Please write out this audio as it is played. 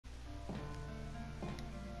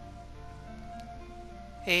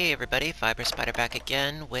Hey everybody, Fiber Spider back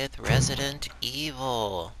again with Resident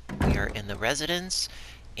Evil. We are in the residence,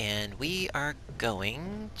 and we are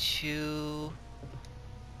going to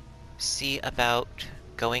see about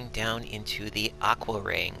going down into the Aqua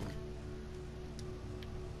Ring.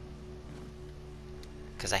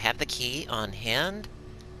 Because I have the key on hand,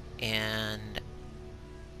 and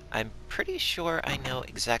I'm pretty sure I know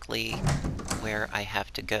exactly where I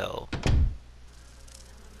have to go.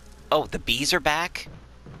 Oh, the bees are back?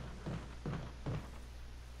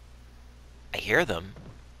 I hear them.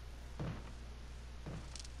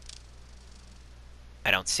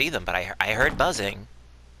 I don't see them, but I heard buzzing.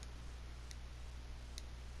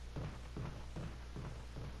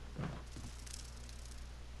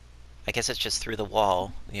 I guess it's just through the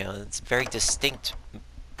wall. You know, it's very distinct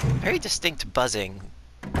buzzing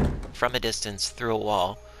from a distance through a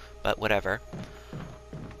wall, but whatever.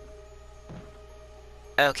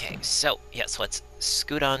 Okay, so, yes, let's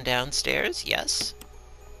scoot on downstairs, yes.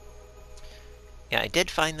 Yeah, I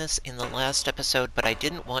did find this in the last episode, but I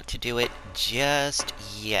didn't want to do it just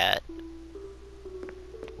yet.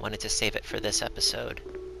 Wanted to save it for this episode.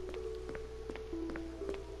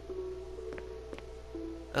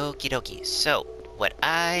 Okie dokie, so, what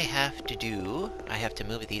I have to do, I have to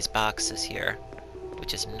move these boxes here,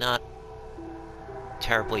 which is not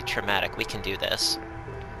terribly traumatic. We can do this.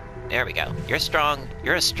 There we go. You're strong.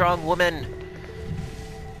 You're a strong woman.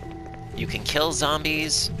 You can kill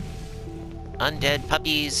zombies, undead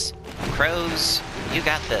puppies, crows. You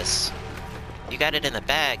got this. You got it in the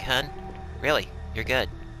bag, hun. Really, you're good.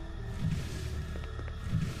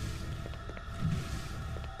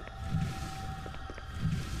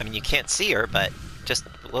 I mean, you can't see her, but just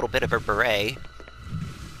a little bit of her beret.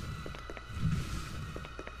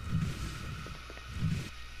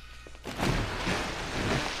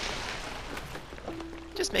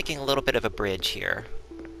 Just making a little bit of a bridge here.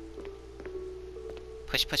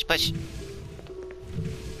 Push, push, push.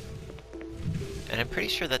 And I'm pretty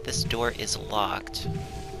sure that this door is locked.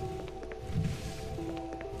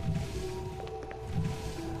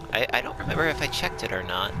 I don't remember if I checked it or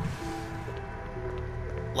not.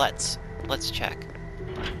 Let's check.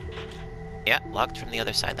 Yeah, locked from the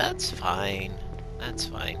other side. That's fine. That's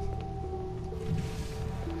fine.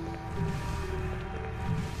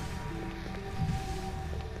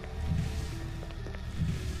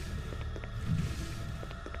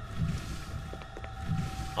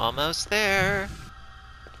 Almost there.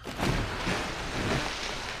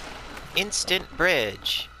 Instant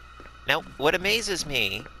bridge. Now, what amazes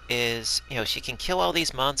me is, you know, she can kill all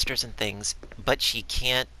these monsters and things, but she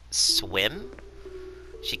can't swim?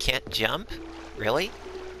 She can't jump? Really?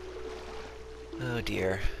 Oh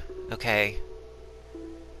dear. Okay.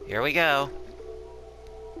 Here we go.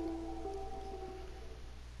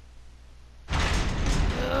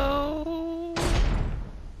 Oh.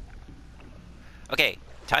 Okay,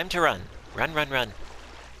 time to run. Run, run, run.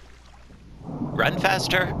 Run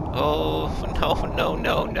faster! Oh, no, no,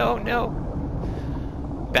 no, no, no!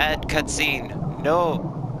 Bad cutscene!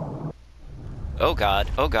 No! Oh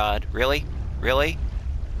god, really? Really?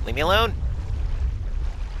 Leave me alone!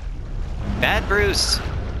 Bad Bruce!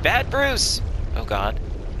 Bad Bruce! Oh god.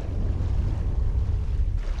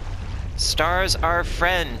 Stars are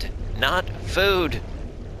friend, not food!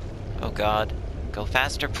 Oh god. Go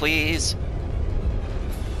faster, please!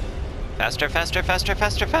 Faster, faster, faster,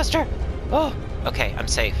 faster, faster! Oh, okay, I'm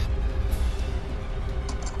safe.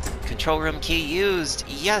 Control room key used,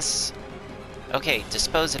 yes! Okay,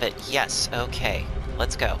 dispose of it, yes, okay.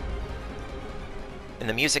 Let's go. And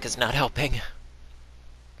the music is not helping.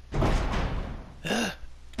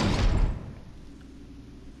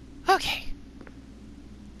 Okay.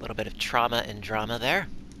 A little bit of trauma and drama there.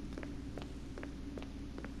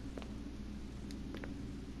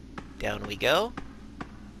 Down we go.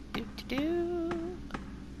 Do-do-do.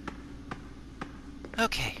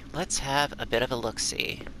 Okay, let's have a bit of a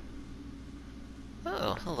look-see.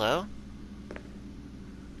 Oh, hello.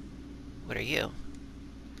 What are you?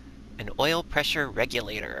 An oil pressure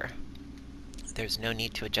regulator. There's no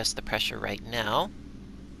need to adjust the pressure right now.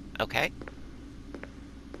 Okay.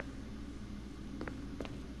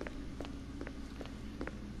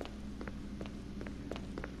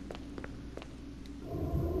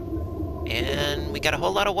 And we got a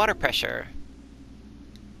whole lot of water pressure.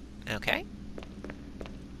 Okay.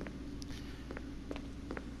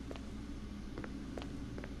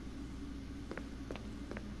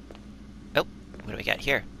 Oh, what do we got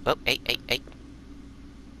here? Oh, hey, hey, hey.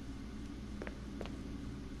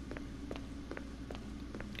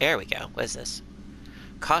 There we go. What is this?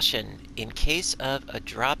 Caution, in case of a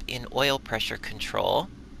drop in oil pressure control,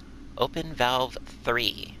 Open valve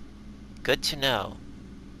 3. Good to know.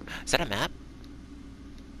 Is that a map?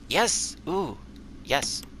 Yes! Ooh!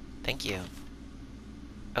 Yes. Thank you.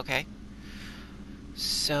 Okay.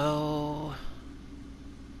 So...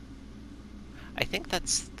 I think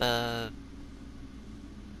that's a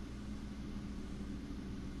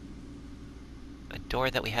door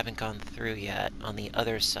that we haven't gone through yet on the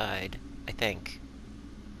other side, I think.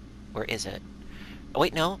 Or is it? Oh,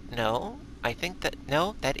 wait, no, no. I think that,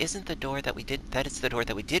 no, that isn't the door that we did, that is the door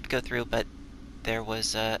that we did go through, but there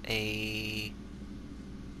was an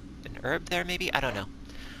herb there, maybe? I don't know.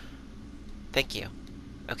 Thank you.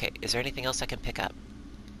 Okay, is there anything else I can pick up?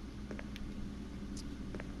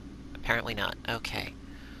 Apparently not. Okay.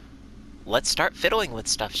 Let's start fiddling with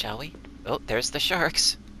stuff, shall we? Oh, there's the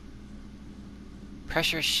sharks.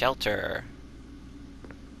 Pressure shelter.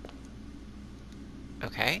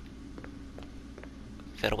 Okay.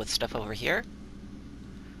 Fiddle with stuff over here.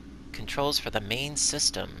 Controls for the main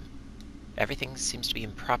system. Everything seems to be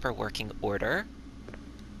in proper working order.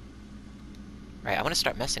 Right, I want to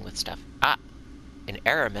start messing with stuff. Ah! An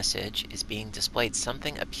error message is being displayed.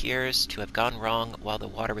 Something appears to have gone wrong while the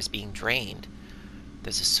water was being drained.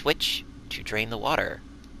 There's a switch to drain the water.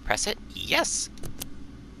 Press it? Yes!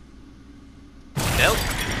 Nope.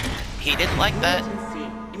 He didn't like that.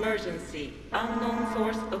 Emergency. Unknown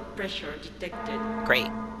source of pressure detected.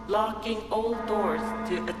 Great. Locking all doors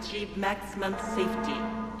to achieve maximum safety.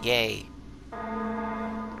 Yay.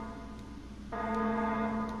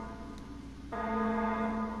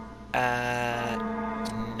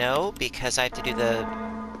 No, because I have to do the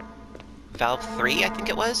valve 3, I think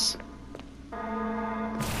it was?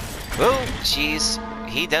 Oh, jeez.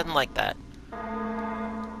 He doesn't like that.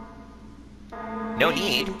 No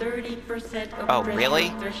need. 30% of Oh, really?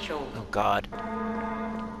 threshold. Oh, God.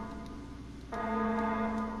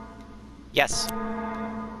 Yes.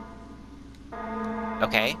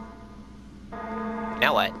 Okay.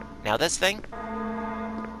 Now what? Now this thing?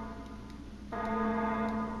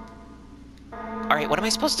 Alright, what am I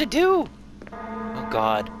supposed to do? Oh,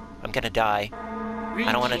 God. I'm gonna die.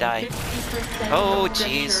 I don't want to die. Oh,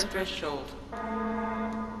 jeez.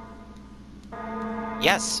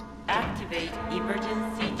 Yes. Activate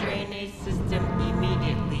emergency drainage system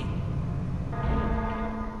immediately.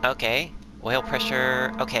 Okay. Oil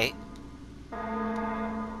pressure. Okay.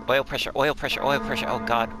 Oil pressure, oil pressure, oil pressure. Oh,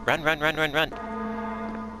 God. Run, run, run, run, run.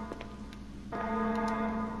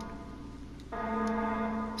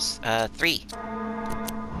 3.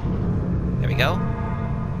 There we go.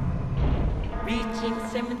 Reaching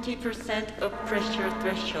 70% of pressure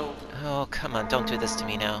threshold. Oh, come on. Don't do this to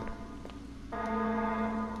me now.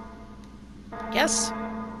 Yes.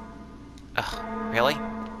 Ugh, really?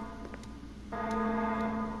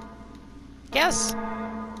 Yes.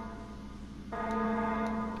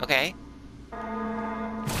 Okay.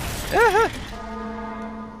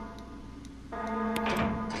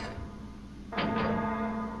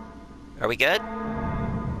 Are we good?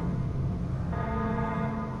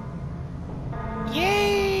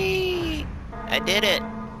 Yay! I did it!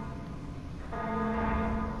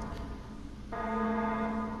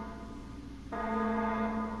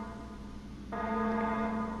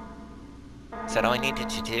 Is that all I needed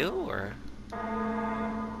to do, or...?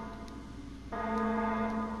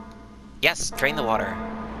 Yes, drain the water.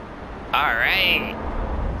 Alright!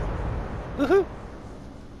 Woohoo!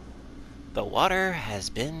 The water has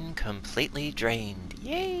been completely drained.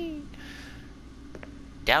 Yay!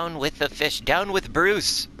 Down with the fish. Down with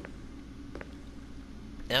Bruce!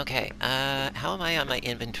 Okay, how am I on my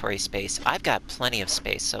inventory space? I've got plenty of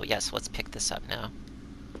space, so yes, let's pick this up now.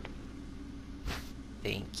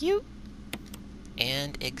 Thank you.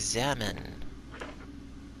 And examine.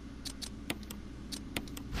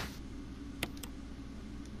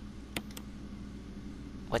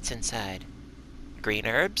 What's inside? Green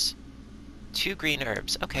herbs? 2 green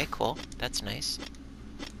herbs. Okay, cool. That's nice.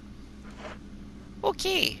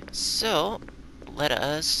 Okay, so let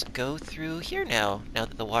us go through here now. Now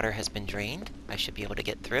that the water has been drained, I should be able to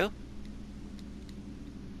get through.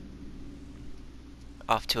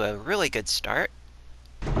 Off to a really good start.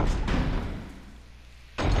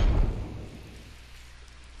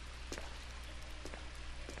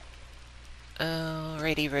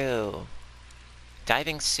 Alrighty-roo.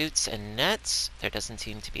 Diving suits and nets. There doesn't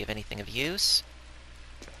seem to be of anything of use.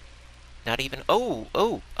 Not even... Oh!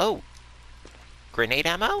 Oh! Oh! Grenade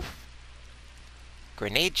ammo?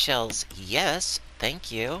 Grenade shells, yes.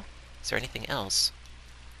 Thank you. Is there anything else?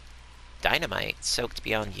 Dynamite, soaked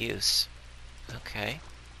beyond use. Okay.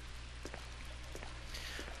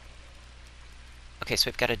 Okay, so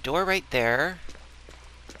we've got a door right there.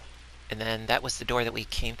 And then that was the door that we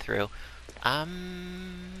came through.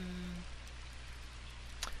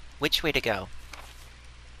 Which way to go?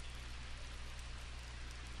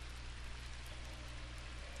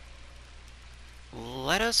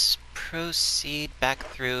 Let us proceed back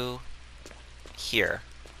through here.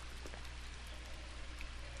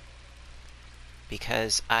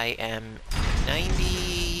 Because I am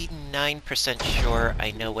 99% sure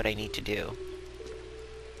I know what I need to do.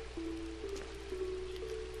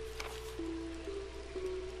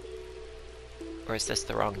 Or is this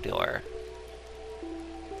the wrong door?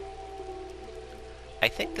 I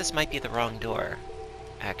think this might be the wrong door,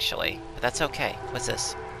 actually. But that's okay. What's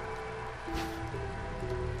this?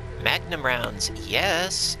 Magnum rounds,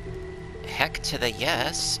 yes! Heck to the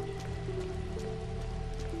yes!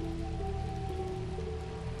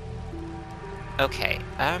 Okay,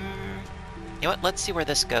 you know what, let's see where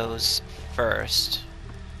this goes first.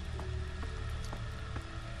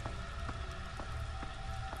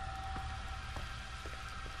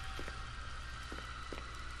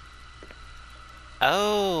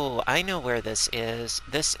 Oh, I know where this is.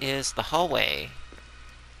 This is the hallway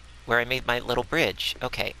where I made my little bridge.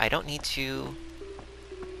 Okay, I don't need to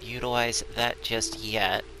utilize that just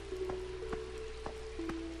yet.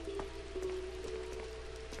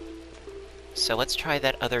 So let's try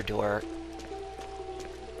that other door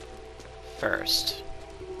first.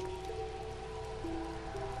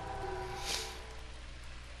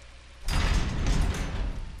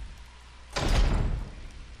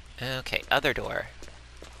 Okay, other door.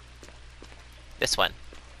 This one.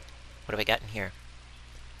 What do we got in here?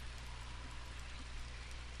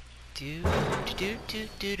 Do do do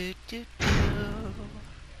do do do do.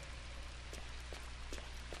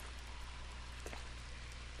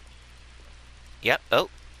 Yep. Oh.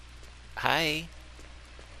 Hi.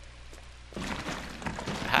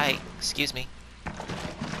 Hi. Excuse me.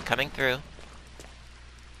 Coming through.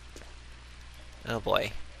 Oh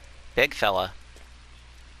boy. Big fella.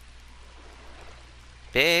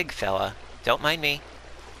 Big fella. Don't mind me.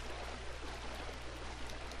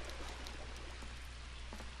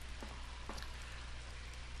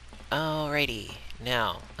 Alrighty.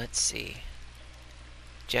 Now, let's see.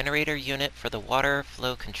 Generator unit for the water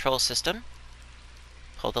flow control system.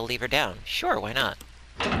 Pull the lever down. Sure, why not?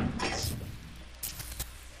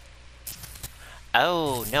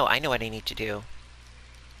 Oh, no, I know what I need to do.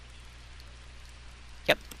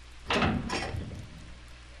 Yep. And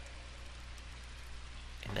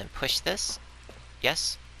then push this.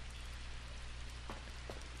 Yes.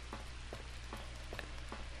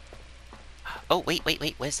 Oh, wait, wait,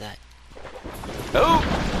 wait, what is that? Oh!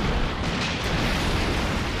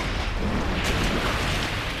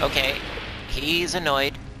 Okay, he's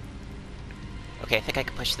annoyed. Okay, I think I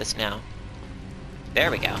can push this now.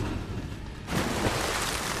 There we go.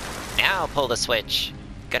 Now pull the switch.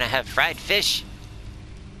 Gonna have fried fish.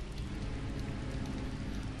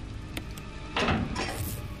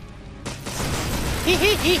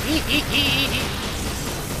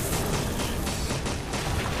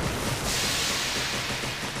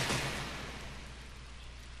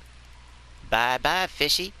 Bye-bye,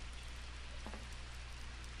 fishy.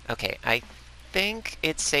 Okay, I think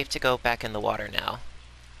it's safe to go back in the water now.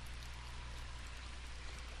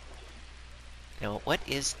 Now, what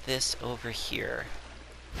is this over here?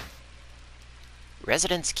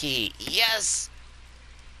 Residence key! Yes!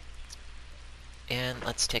 And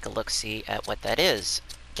let's take a look-see at what that is.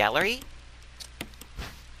 Gallery?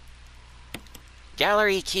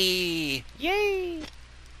 Gallery key! Yay!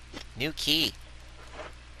 New key.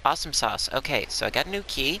 Awesome sauce. Okay, so I got a new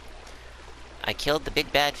key. I killed the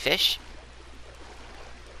big bad fish.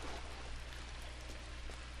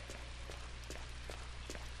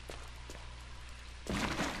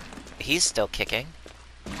 He's still kicking.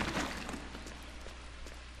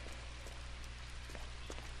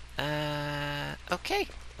 Okay.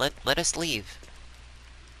 Let us leave.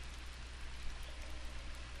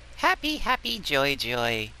 Happy, happy, joy,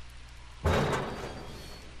 joy.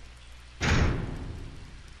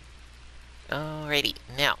 Alrighty,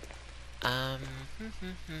 now.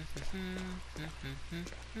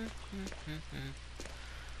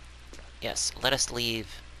 Yes, let us leave.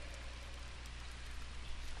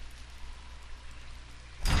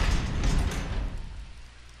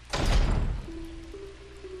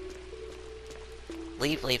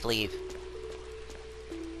 Leave, leave, leave.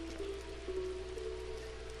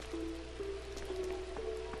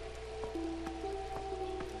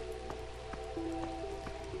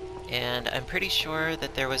 And I'm pretty sure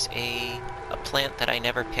that there was a plant that I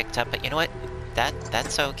never picked up, but you know what?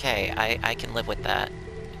 That's okay. I can live with that.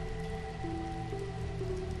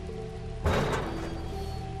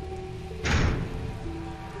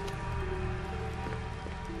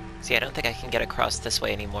 See, I don't think I can get across this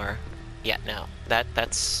way anymore. Yeah, no.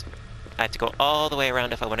 That's... I have to go all the way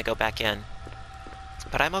around if I want to go back in.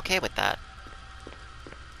 But I'm okay with that.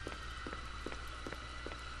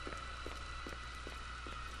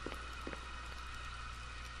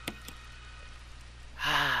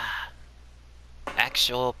 Ah.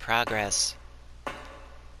 Actual progress.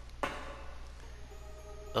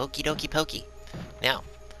 Okie dokie pokey. Now,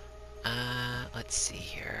 let's see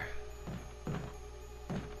here.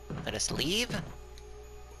 Let us leave.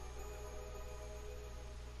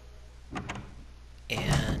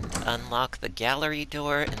 And unlock the gallery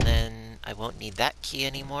door, and then I won't need that key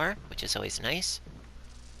anymore, which is always nice.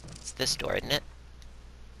 It's this door, isn't it?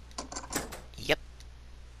 Yep.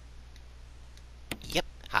 Yep.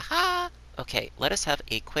 Haha! Okay, let us have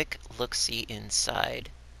a quick look-see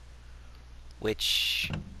inside.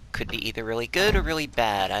 Which could be either really good or really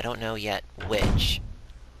bad. I don't know yet which.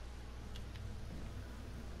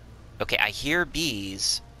 Okay, I hear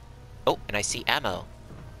bees. Oh, and I see ammo.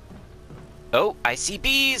 Oh, I see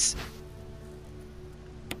bees!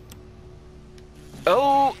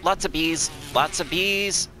 Oh, lots of bees! Lots of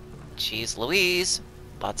bees! Jeez Louise.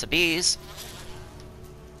 Lots of bees.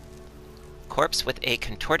 Corpse with a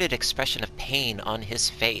contorted expression of pain on his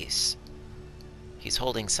face. He's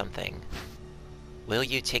holding something. Will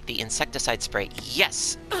you take the insecticide spray?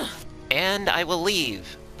 Yes! And I will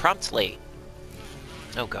leave. Promptly.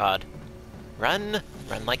 Oh god. Run!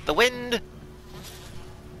 Run like the wind!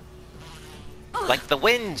 Like the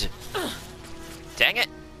wind! Dang it!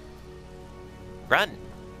 Run!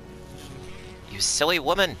 You silly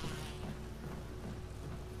woman!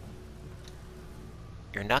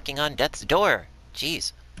 You're knocking on death's door!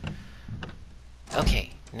 Jeez.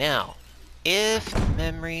 Okay, now, if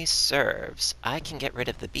memory serves, I can get rid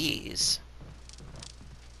of the bees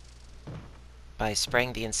by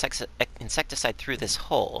spraying the insecticide through this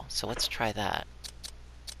hole, so let's try that.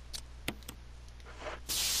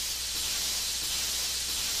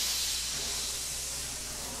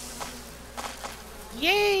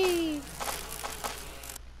 Yay!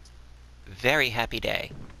 Very happy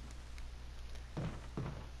day.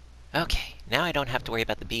 Okay, now I don't have to worry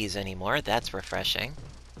about the bees anymore. That's refreshing.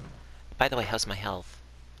 By the way, how's my health?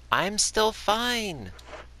 I'm still fine!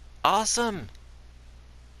 Awesome!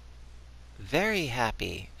 Very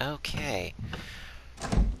happy. Okay.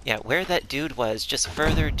 Yeah, where that dude was, just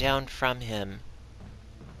further down from him,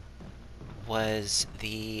 was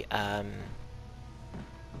the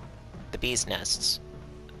bees' nests.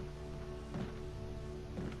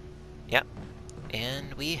 Yep.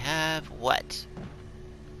 And we have what?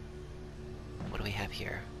 What do we have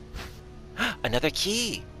here? Another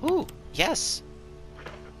key! Ooh, yes!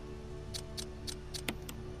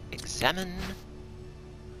 Examine.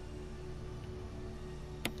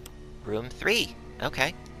 Room 3.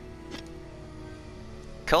 Okay.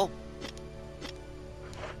 Cool.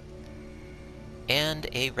 And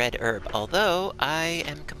a red herb, although I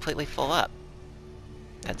am completely full up.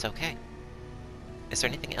 That's okay. Is there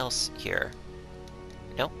anything else here?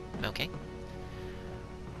 Nope. Okay.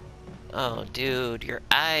 Oh, dude, your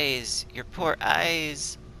eyes! Your poor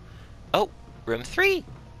eyes! Oh, room 3!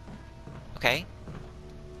 Okay.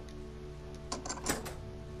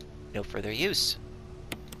 No further use.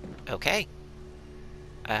 Okay.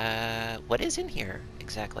 What is in here,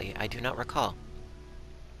 exactly? I do not recall.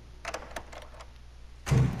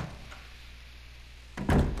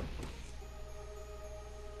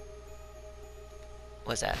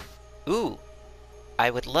 What's that? Ooh! I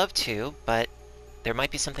would love to, but there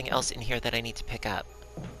might be something else in here that I need to pick up.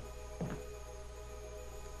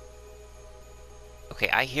 Okay,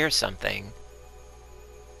 I hear something.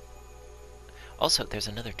 Also, there's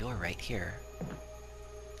another door right here.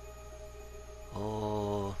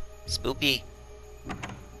 Oh, spoopy.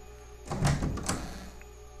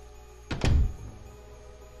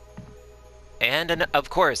 And of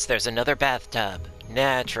course, there's another bathtub.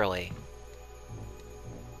 Naturally.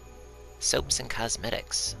 Soaps and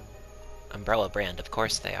cosmetics. Umbrella brand, of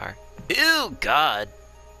course they are. Ew, God!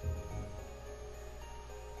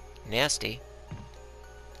 Nasty.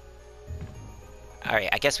 Alright,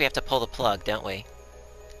 I guess we have to pull the plug, don't we?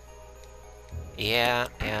 Yeah,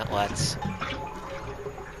 let's.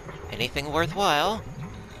 Anything worthwhile?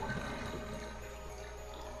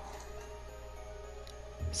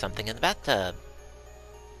 Something in the bathtub.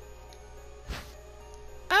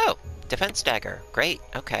 Oh! Defense dagger. Great,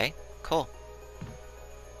 okay, cool.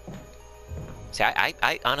 See,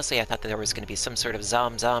 I honestly, I thought that there was going to be some sort of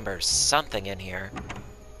zom or something in here.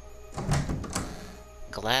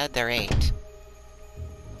 Glad there ain't.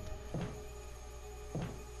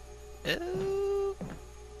 Ooh.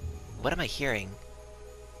 What am I hearing?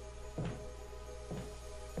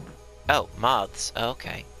 Oh, moths.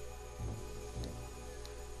 Okay.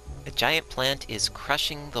 A giant plant is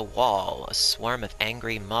crushing the wall. A swarm of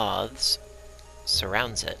angry moths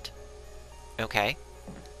surrounds it. Okay.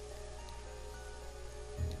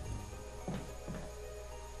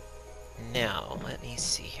 Now, let me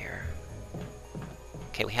see here.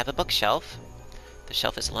 Okay, we have a bookshelf. The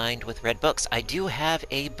shelf is lined with red books. I do have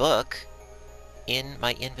a book in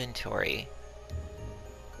my inventory.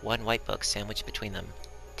 One white book sandwiched between them.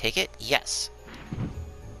 Take it? Yes.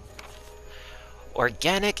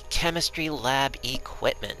 Organic chemistry lab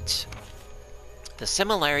equipment. The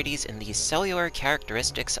similarities in the cellular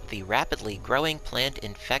characteristics of the rapidly growing plant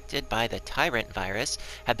infected by the tyrant virus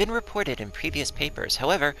have been reported in previous papers.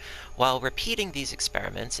 However, while repeating these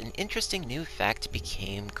experiments, an interesting new fact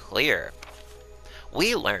became clear.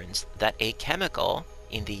 We learned that a chemical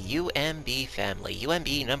in the UMB family,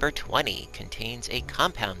 UMB number 20, contains a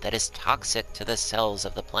compound that is toxic to the cells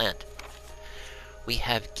of the plant. We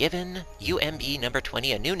have given UMB number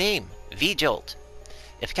 20 a new name, V-Jolt.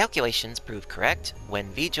 If calculations prove correct,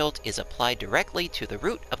 when V-Jolt is applied directly to the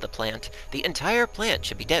root of the plant, the entire plant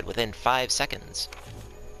should be dead within 5 seconds.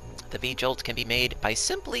 The V-Jolt can be made by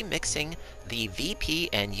simply mixing the VP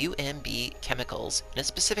and UMB chemicals in a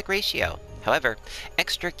specific ratio. However,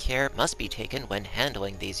 extra care must be taken when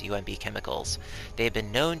handling these UMB chemicals. They have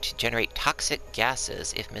been known to generate toxic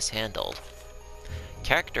gases if mishandled.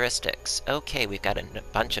 Characteristics. Okay, we've got a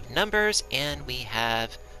bunch of numbers, and we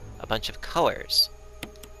have a bunch of colors,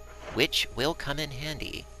 which will come in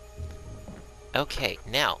handy. Okay,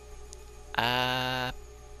 now, I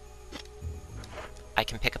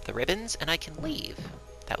can pick up the ribbons, and I can leave.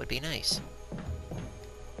 That would be nice.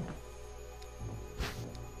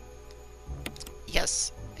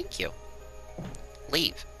 Yes, thank you.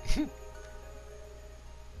 Leave.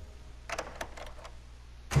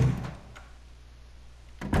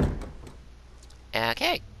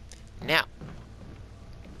 Okay, now,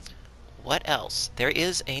 what else? There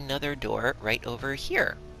is another door right over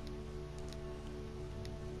here.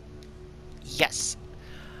 Yes.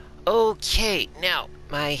 Okay, now,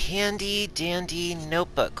 my handy-dandy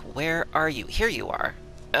notebook. Where are you? Here you are.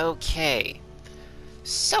 Okay.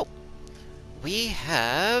 So, we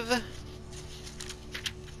have...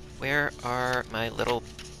 Where are my little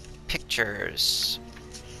pictures?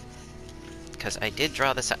 Because I did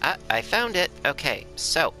draw this... I found it! Okay,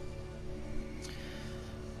 so...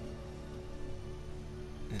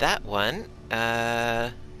 That one,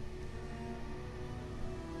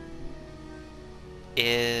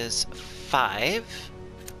 is 5.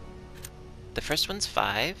 The first one's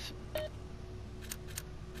 5.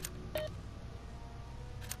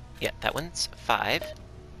 Yeah, that one's 5.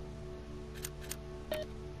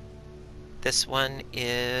 This one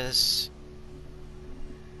is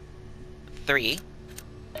 3.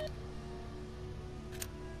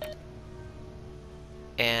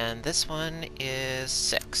 And this one is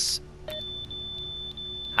 6.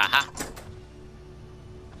 Haha!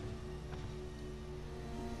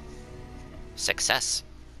 Success.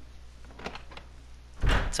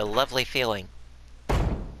 It's a lovely feeling. Ugh.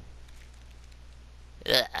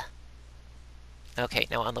 Okay,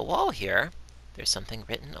 now on the wall here, there's something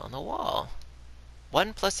written on the wall.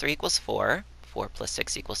 1 plus 3 equals 4. 4 plus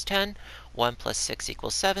 6 equals 10. 1 plus 6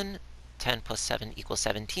 equals 7. 10 plus 7 equals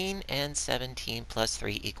 17, and 17 plus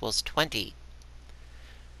 3 equals 20.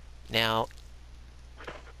 Now,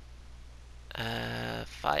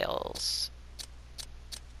 files.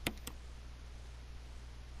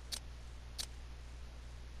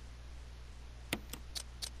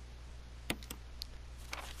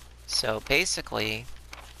 So basically,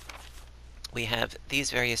 we have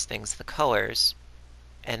these various things, the colors,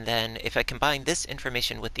 and then if I combine this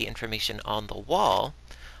information with the information on the wall,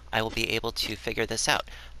 I will be able to figure this out.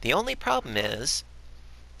 The only problem is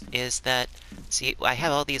that, see, I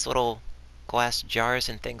have all these little glass jars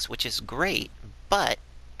and things, which is great, but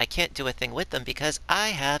I can't do a thing with them because I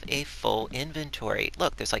have a full inventory.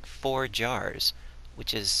 Look, there's like 4 jars,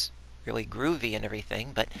 which is really groovy and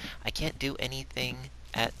everything, but I can't do anything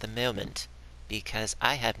at the moment because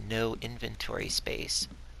I have no inventory space.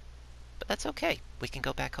 But that's okay. We can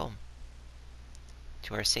go back home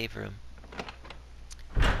to our save room.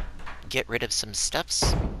 Get rid of some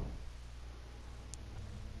stuffs.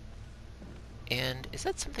 And is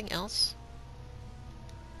that something else?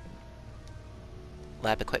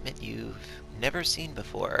 Lab equipment you've never seen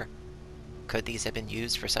before. Could these have been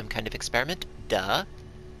used for some kind of experiment? Duh.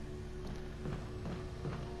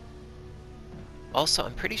 Also,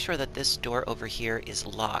 I'm pretty sure that this door over here is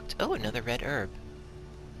locked. Oh, another red herb.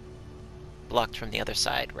 Blocked from the other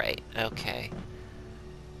side, right. Okay.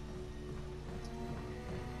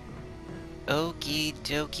 Okie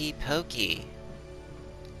dokie pokey.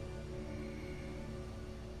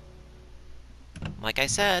 Like I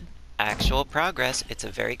said, actual progress. It's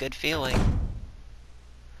a very good feeling.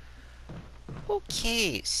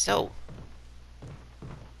 Okay, so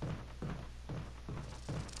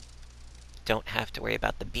don't have to worry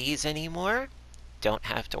about the bees anymore. Don't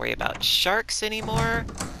have to worry about sharks anymore.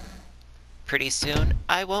 Pretty soon,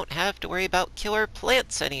 I won't have to worry about killer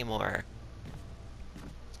plants anymore.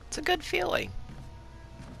 It's a good feeling.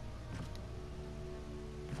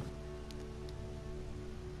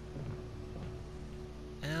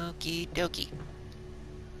 Okie dokie.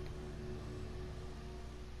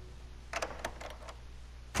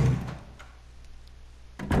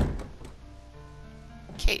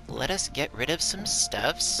 Okay, let us get rid of some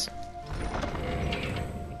stuffs.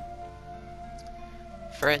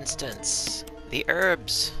 For instance, the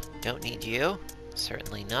herbs. Don't need you.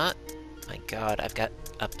 Certainly not. My god, I've got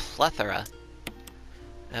a plethora.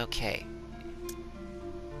 Okay.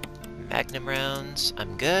 Magnum rounds,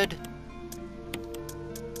 I'm good.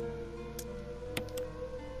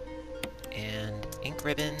 And ink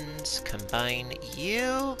ribbons, combine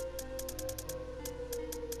you.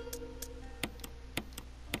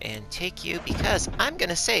 And take you, because I'm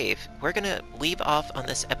gonna save. We're gonna leave off on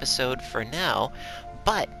this episode for now,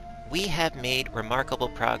 but we have made remarkable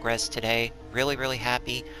progress today. Really, really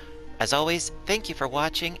happy. As always, thank you for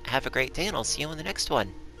watching. Have a great day, and I'll see you in the next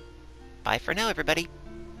one. Bye for now, everybody.